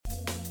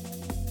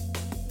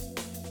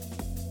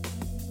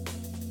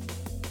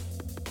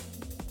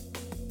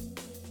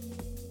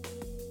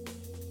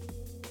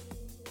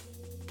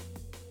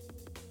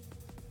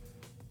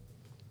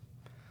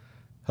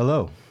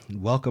Hello,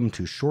 and welcome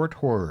to Short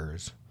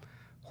Horrors,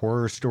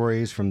 horror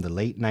stories from the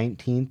late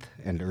 19th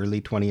and early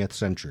 20th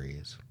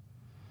centuries.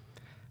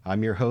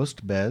 I'm your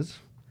host, Bez.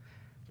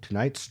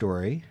 Tonight's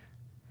story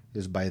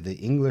is by the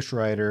English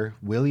writer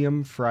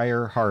William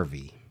Fryer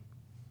Harvey.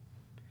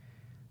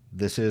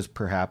 This is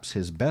perhaps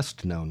his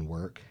best-known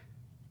work,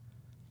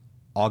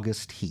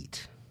 August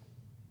Heat.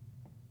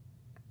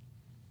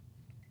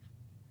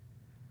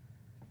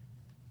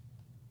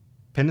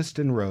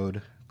 Penistone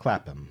Road,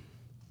 Clapham,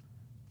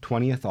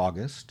 20th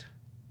August,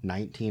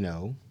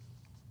 1900.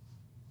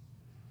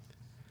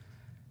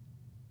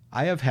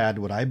 I have had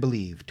what I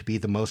believe to be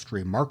the most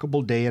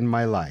remarkable day in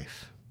my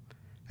life,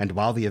 and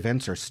while the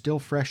events are still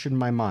fresh in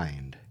my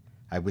mind,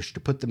 I wish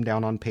to put them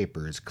down on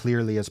paper as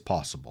clearly as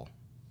possible.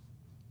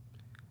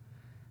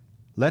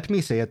 Let me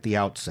say at the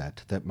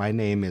outset that my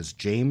name is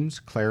James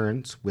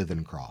Clarence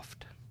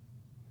Withencroft.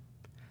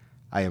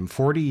 I am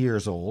 40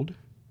 years old,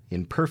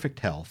 in perfect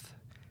health,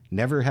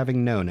 never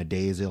having known a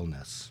day's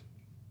illness.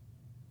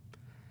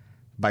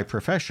 By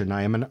profession,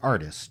 I am an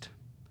artist,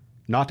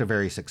 not a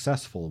very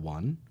successful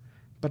one,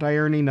 but I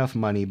earn enough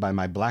money by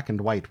my black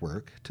and white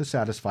work to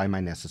satisfy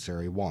my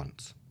necessary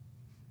wants.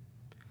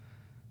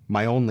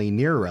 My only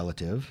near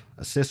relative,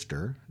 a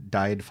sister,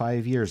 died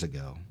 5 years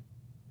ago,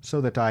 so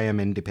that I am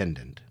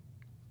independent.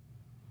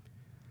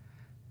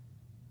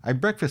 I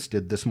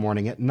breakfasted this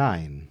morning at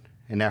 9,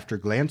 and after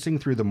glancing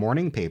through the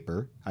morning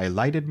paper, I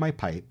lighted my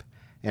pipe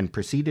and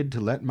proceeded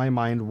to let my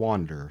mind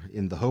wander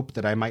in the hope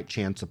that I might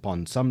chance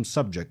upon some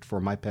subject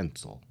for my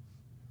pencil.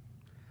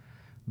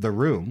 The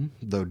room,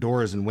 though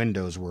doors and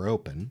windows were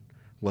open,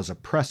 was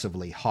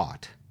oppressively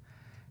hot,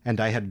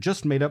 and I had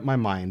just made up my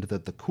mind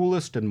that the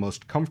coolest and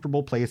most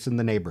comfortable place in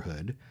the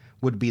neighborhood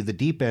would be the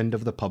deep end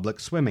of the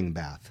public swimming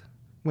bath,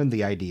 when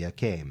the idea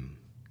came.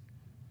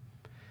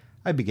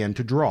 I began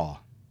to draw.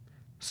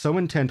 So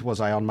intent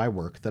was I on my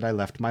work that I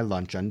left my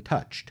lunch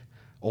untouched,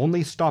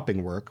 only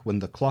stopping work when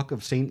the clock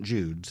of St.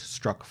 Jude's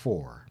struck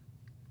 4.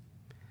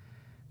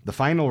 The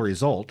final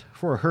result,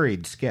 for a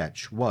hurried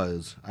sketch,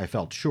 was, I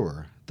felt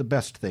sure, the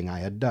best thing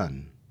I had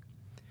done.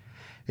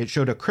 It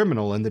showed a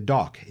criminal in the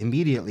dock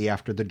immediately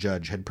after the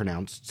judge had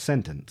pronounced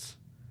sentence.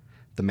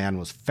 The man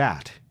was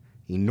fat,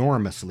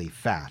 enormously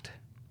fat.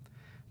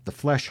 The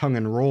flesh hung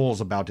in rolls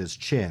about his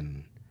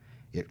chin.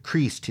 It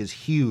creased his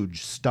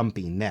huge,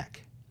 stumpy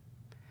neck.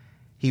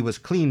 He was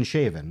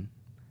clean-shaven.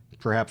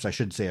 Perhaps I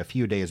should say a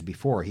few days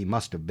before he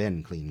must have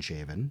been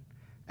clean-shaven,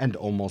 and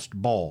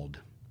almost bald.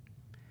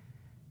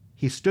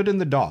 He stood in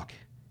the dock,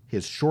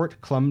 his short,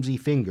 clumsy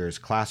fingers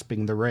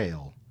clasping the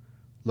rail,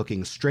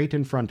 looking straight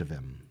in front of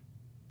him.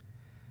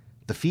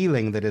 The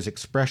feeling that his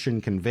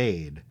expression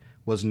conveyed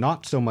was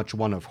not so much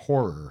one of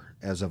horror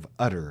as of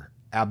utter,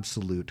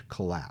 absolute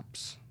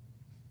collapse.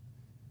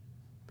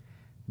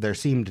 There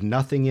seemed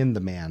nothing in the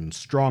man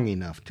strong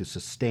enough to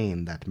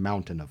sustain that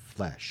mountain of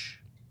flesh.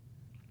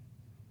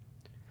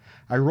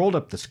 I rolled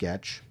up the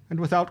sketch, and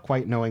without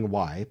quite knowing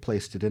why,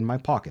 placed it in my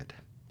pocket.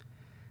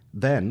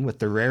 Then, with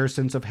the rare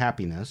sense of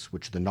happiness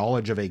which the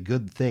knowledge of a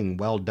good thing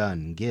well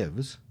done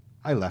gives,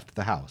 I left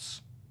the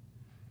house.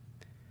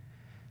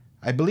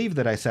 I believe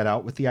that I set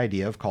out with the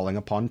idea of calling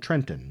upon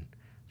Trenton,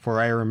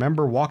 for I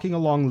remember walking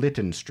along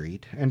Lytton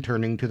Street and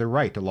turning to the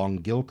right along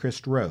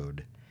Gilchrist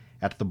Road,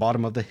 at the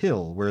bottom of the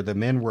hill where the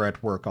men were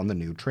at work on the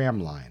new tram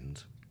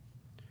lines.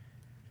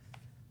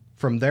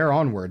 From there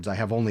onwards I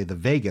have only the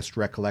vaguest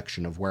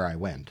recollection of where I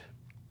went.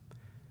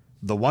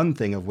 The one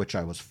thing of which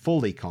I was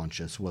fully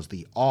conscious was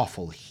the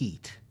awful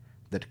heat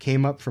that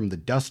came up from the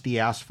dusty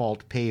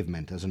asphalt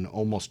pavement as an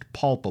almost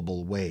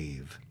palpable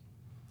wave.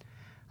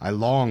 I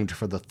longed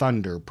for the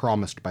thunder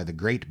promised by the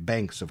great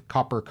banks of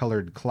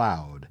copper-colored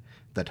cloud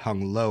that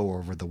hung low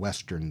over the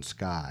western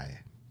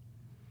sky.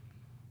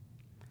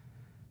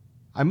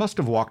 I must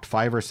have walked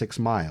 5 or 6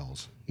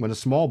 miles when a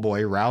small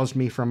boy roused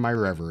me from my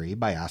reverie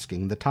by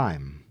asking the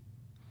time.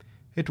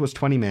 It was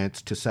 20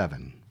 minutes to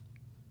 7.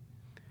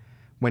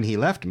 When he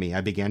left me,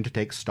 I began to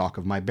take stock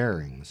of my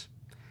bearings.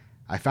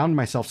 I found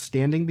myself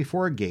standing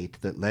before a gate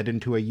that led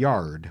into a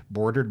yard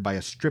bordered by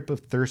a strip of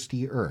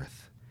thirsty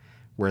earth,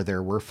 where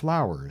there were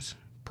flowers,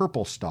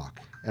 purple stock,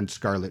 and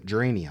scarlet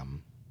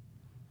geranium.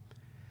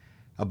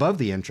 Above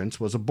the entrance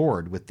was a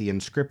board with the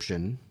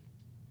inscription,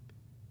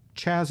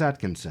 Chas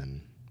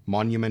Atkinson,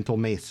 Monumental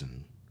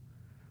Mason,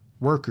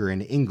 Worker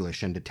in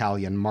English and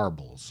Italian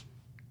Marbles.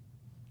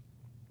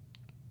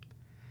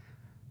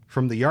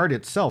 From the yard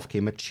itself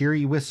came a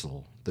cheery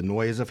whistle, the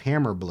noise of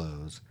hammer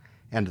blows,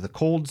 and the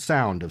cold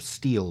sound of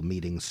steel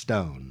meeting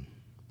stone.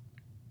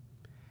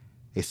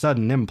 A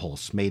sudden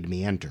impulse made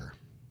me enter.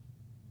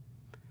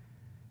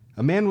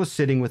 A man was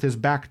sitting with his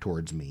back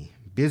towards me,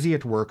 busy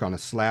at work on a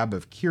slab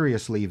of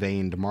curiously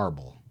veined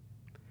marble.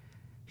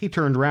 He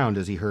turned round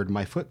as he heard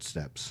my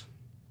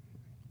steps,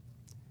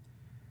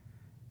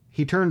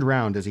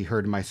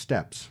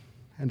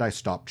 and I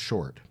stopped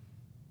short.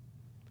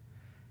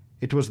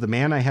 It was the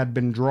man I had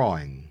been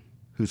drawing,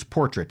 whose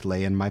portrait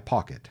lay in my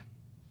pocket.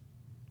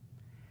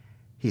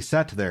 He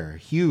sat there,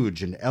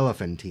 huge and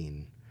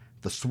elephantine,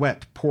 the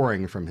sweat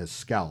pouring from his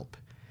scalp,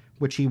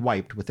 which he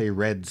wiped with a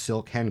red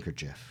silk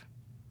handkerchief.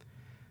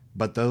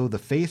 But though the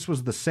face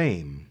was the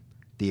same,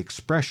 the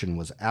expression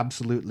was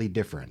absolutely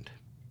different.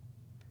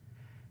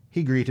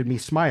 He greeted me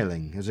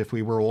smiling, as if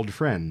we were old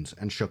friends,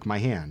 and shook my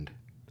hand.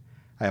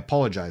 I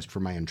apologized for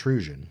my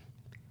intrusion.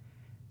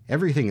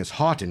 "Everything is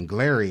hot and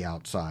glary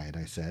outside,"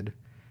 I said.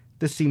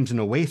 "This seems an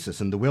oasis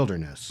in the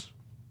wilderness."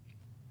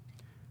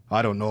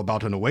 "I don't know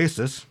about an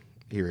oasis,"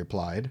 he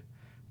replied,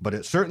 "but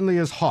it certainly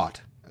is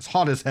hot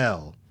as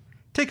hell.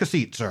 Take a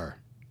seat, sir."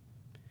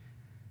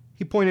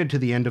 He pointed to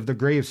the end of the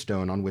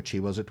gravestone on which he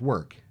was at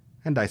work,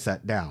 and I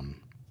sat down.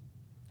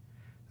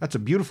 "That's a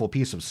beautiful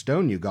piece of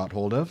stone you got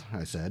hold of,"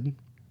 I said.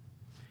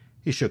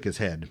 He shook his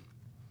head.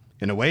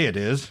 "In a way it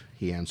is,"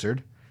 he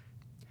answered.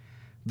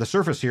 "The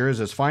surface here is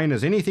as fine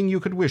as anything you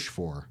could wish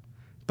for,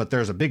 but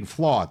there's a big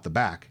flaw at the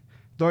back,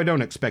 though I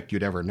don't expect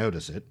you'd ever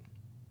notice it.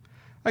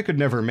 I could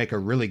never make a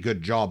really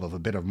good job of a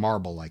bit of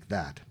marble like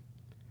that.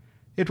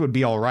 It would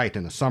be all right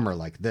in a summer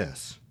like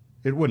this.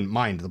 It wouldn't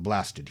mind the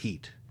blasted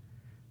heat.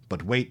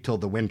 But wait till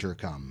the winter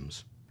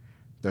comes.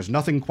 There's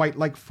nothing quite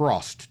like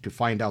frost to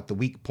find out the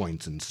weak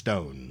points in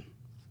stone."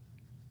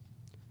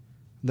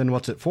 "Then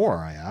what's it for?"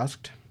 I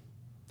asked.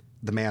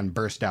 The man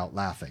burst out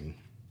laughing.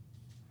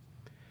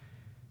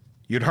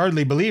 "You'd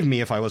hardly believe me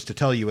if I was to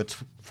tell you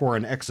it's for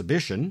an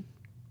exhibition,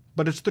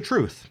 but it's the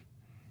truth.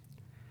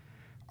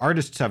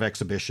 Artists have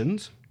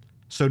exhibitions.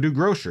 So do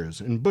grocers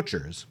and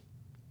butchers.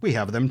 We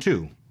have them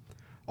too.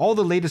 All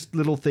the latest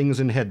little things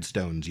in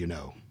headstones, you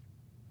know."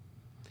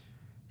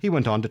 He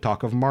went on to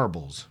talk of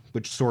marbles,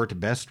 which sort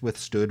best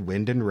withstood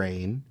wind and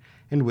rain,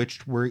 and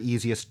which were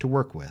easiest to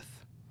work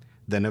with.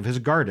 Then of his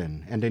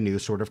garden and a new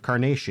sort of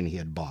carnation he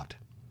had bought.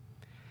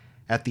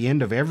 At the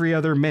end of every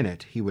other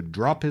minute he would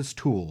drop his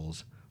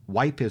tools,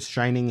 wipe his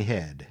shining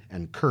head,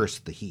 and curse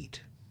the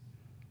heat.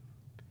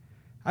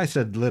 I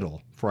said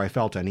little, for I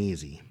felt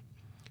uneasy.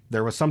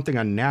 There was something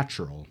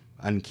unnatural,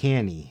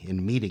 uncanny,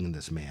 in meeting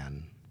this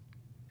man.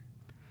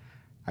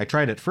 I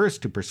tried at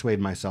first to persuade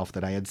myself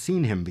that I had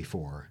seen him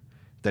before,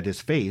 that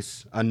his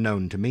face,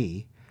 unknown to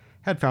me,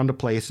 had found a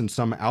place in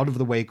some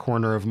out-of-the-way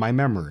corner of my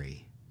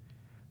memory.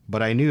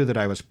 But I knew that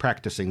I was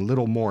practicing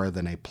little more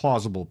than a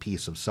plausible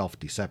piece of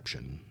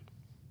self-deception.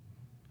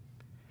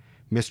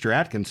 Mr.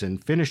 Atkinson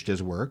finished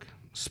his work,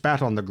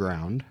 spat on the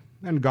ground,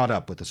 and got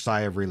up with a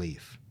sigh of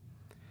relief.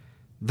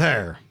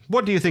 "There,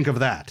 what do you think of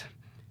that?"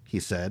 he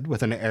said,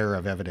 with an air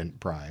of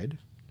evident pride.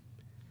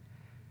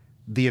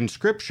 The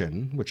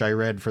inscription, which I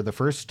read for the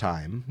first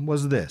time,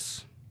 was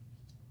this: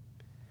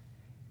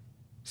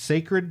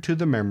 "Sacred to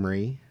the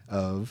memory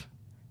of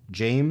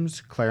James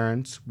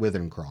Clarence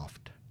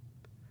Withencroft,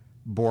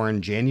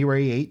 born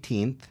January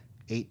 18th,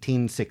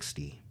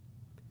 1860.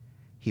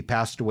 He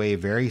passed away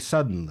very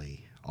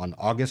suddenly on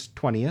August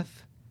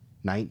 20th,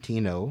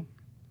 1900.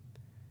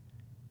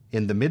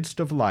 In the midst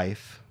of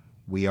life,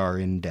 we are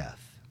in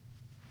death."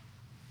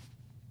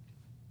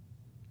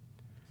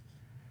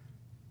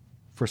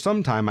 For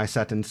some time I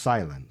sat in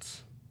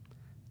silence.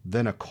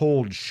 Then a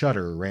cold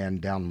shudder ran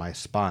down my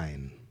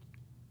spine.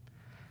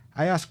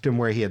 I asked him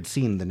where he had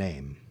seen the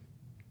name.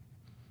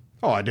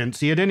 "Oh, I didn't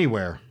see it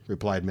anywhere,"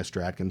 replied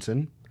Mr.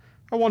 Atkinson.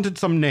 "I wanted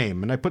some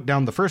name, and I put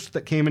down the first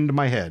that came into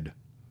my head.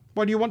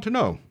 Why do you want to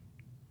know?"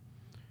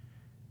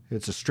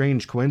 "It's a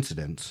strange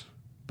coincidence,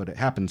 but it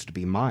happens to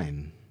be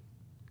mine."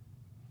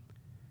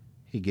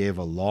 He gave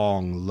a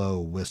long, low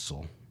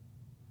whistle.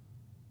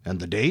 "And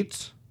the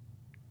dates?"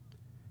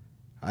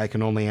 "I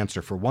can only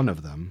answer for one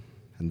of them,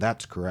 and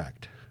that's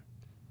correct."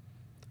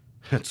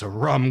 "It's a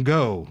rum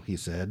go," he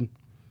said.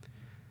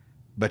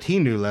 But he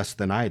knew less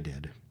than I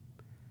did.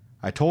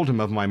 I told him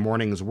of my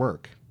morning's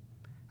work.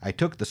 I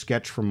took the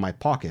sketch from my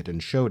pocket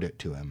and showed it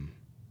to him.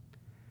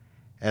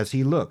 As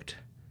he looked,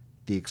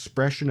 the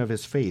expression of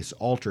his face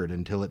altered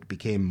until it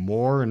became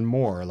more and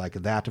more like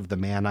that of the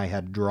man I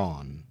had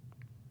drawn.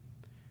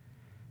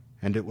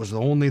 "And it was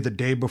only the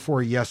day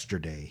before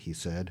yesterday," he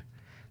said,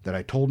 "that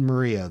I told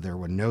Maria there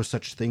were no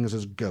such things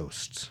as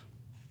ghosts."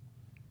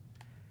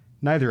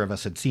 Neither of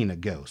us had seen a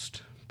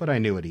ghost, but I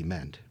knew what he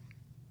meant.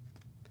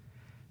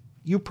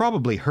 "You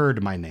probably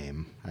heard my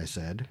name," I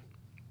said.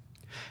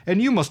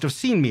 "And you must have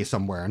seen me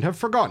somewhere and have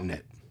forgotten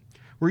it.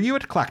 Were you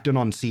at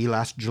Clacton-on-Sea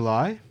last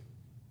July?"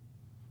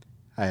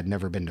 I had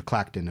never been to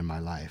Clacton in my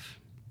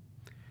life.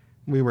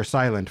 We were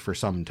silent for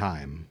some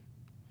time.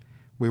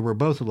 We were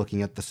both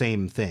looking at the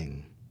same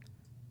thing,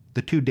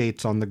 the two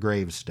dates on the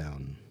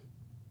gravestone,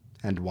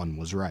 and one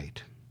was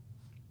right.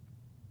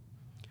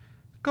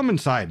 "Come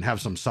inside and have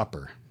some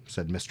supper,"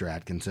 said Mr.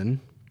 Atkinson.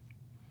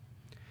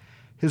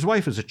 His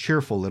wife is a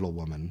cheerful little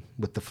woman,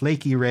 with the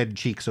flaky red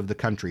cheeks of the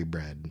country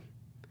bred.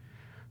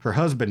 Her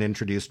husband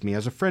introduced me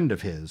as a friend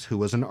of his, who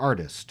was an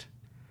artist.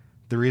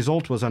 The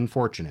result was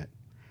unfortunate,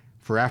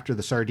 for after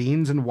the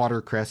sardines and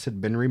watercress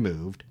had been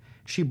removed,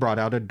 she brought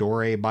out a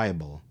Doré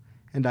Bible,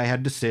 and I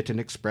had to sit and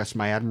express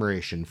my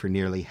admiration for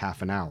nearly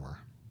half an hour.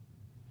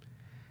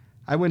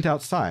 I went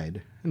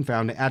outside and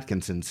found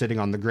Atkinson sitting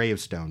on the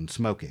gravestone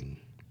smoking.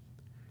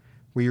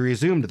 We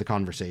resumed the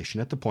conversation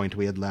at the point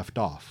we had left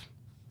off.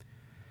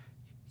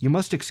 "You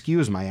must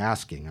excuse my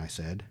asking," I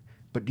said,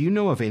 "but do you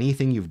know of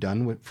anything you've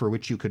done for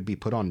which you could be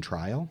put on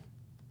trial?"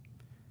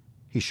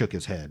 He shook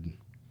his head.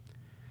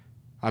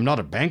 "I'm not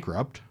a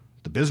bankrupt.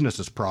 The business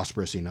is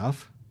prosperous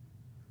enough.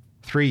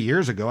 3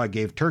 years ago I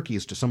gave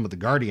turkeys to some of the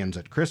guardians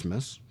at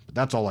Christmas, but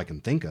that's all I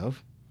can think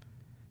of.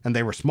 And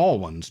they were small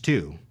ones,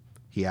 too,"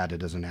 he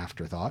added as an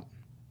afterthought.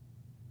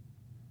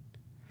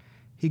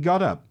 He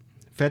got up,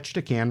 fetched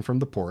a can from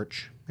the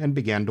porch, and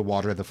began to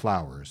water the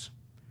flowers.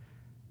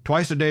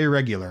 "Twice a day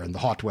regular in the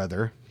hot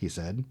weather," he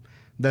said.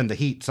 "Then the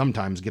heat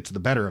sometimes gets the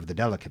better of the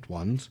delicate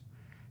ones.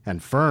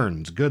 And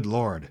ferns, good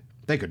Lord,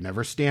 they could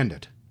never stand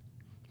it.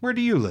 Where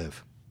do you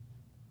live?"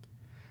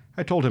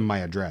 I told him my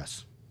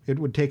address. It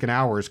would take an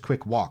hour's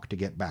quick walk to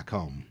get back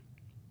home.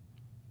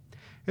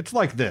 "It's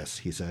like this,"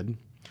 he said.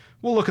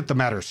 "We'll look at the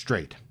matter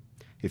straight.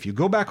 If you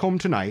go back home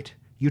tonight,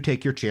 you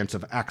take your chance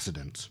of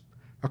accidents.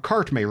 A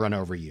cart may run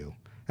over you,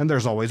 and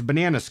there's always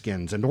banana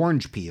skins and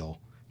orange peel,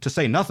 to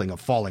say nothing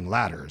of falling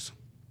ladders."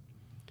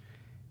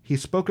 He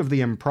spoke of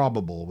the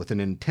improbable with an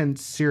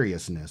intense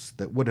seriousness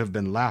that would have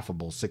been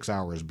laughable 6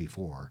 hours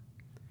before.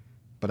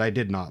 But I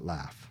did not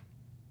laugh.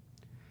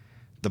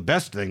 "The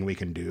best thing we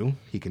can do,"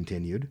 he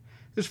continued,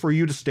 "is for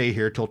you to stay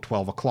here till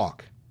 12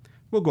 o'clock.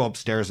 We'll go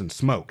upstairs and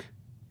smoke.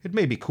 It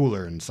may be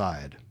cooler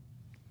inside."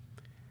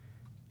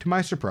 To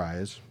my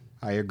surprise,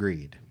 I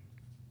agreed.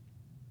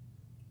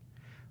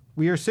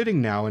 We are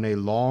sitting now in a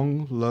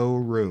long, low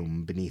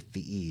room beneath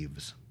the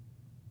eaves.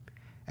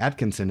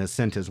 Atkinson has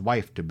sent his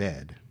wife to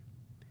bed.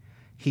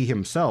 He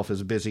himself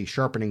is busy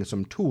sharpening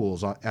some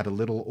tools at a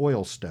little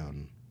oil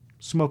stone,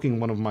 smoking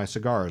one of my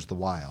cigars the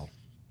while.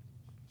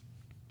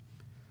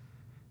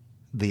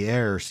 The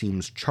air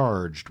seems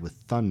charged with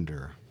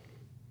thunder.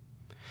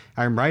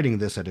 I am writing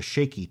this at a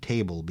shaky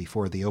table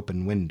before the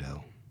open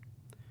window.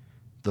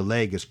 The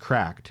leg is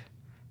cracked,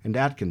 and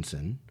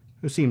Atkinson,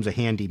 who seems a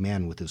handy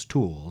man with his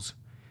tools,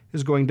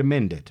 is going to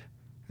mend it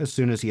as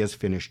soon as he has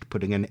finished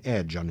putting an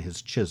edge on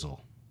his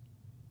chisel.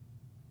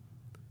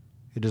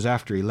 It is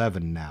after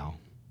 11 now.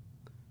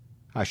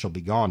 I shall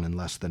be gone in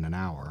less than an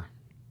hour.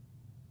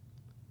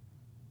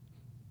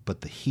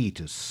 But the heat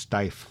is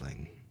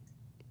stifling.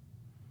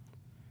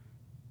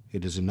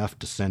 It is enough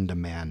to send a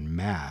man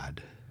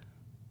mad.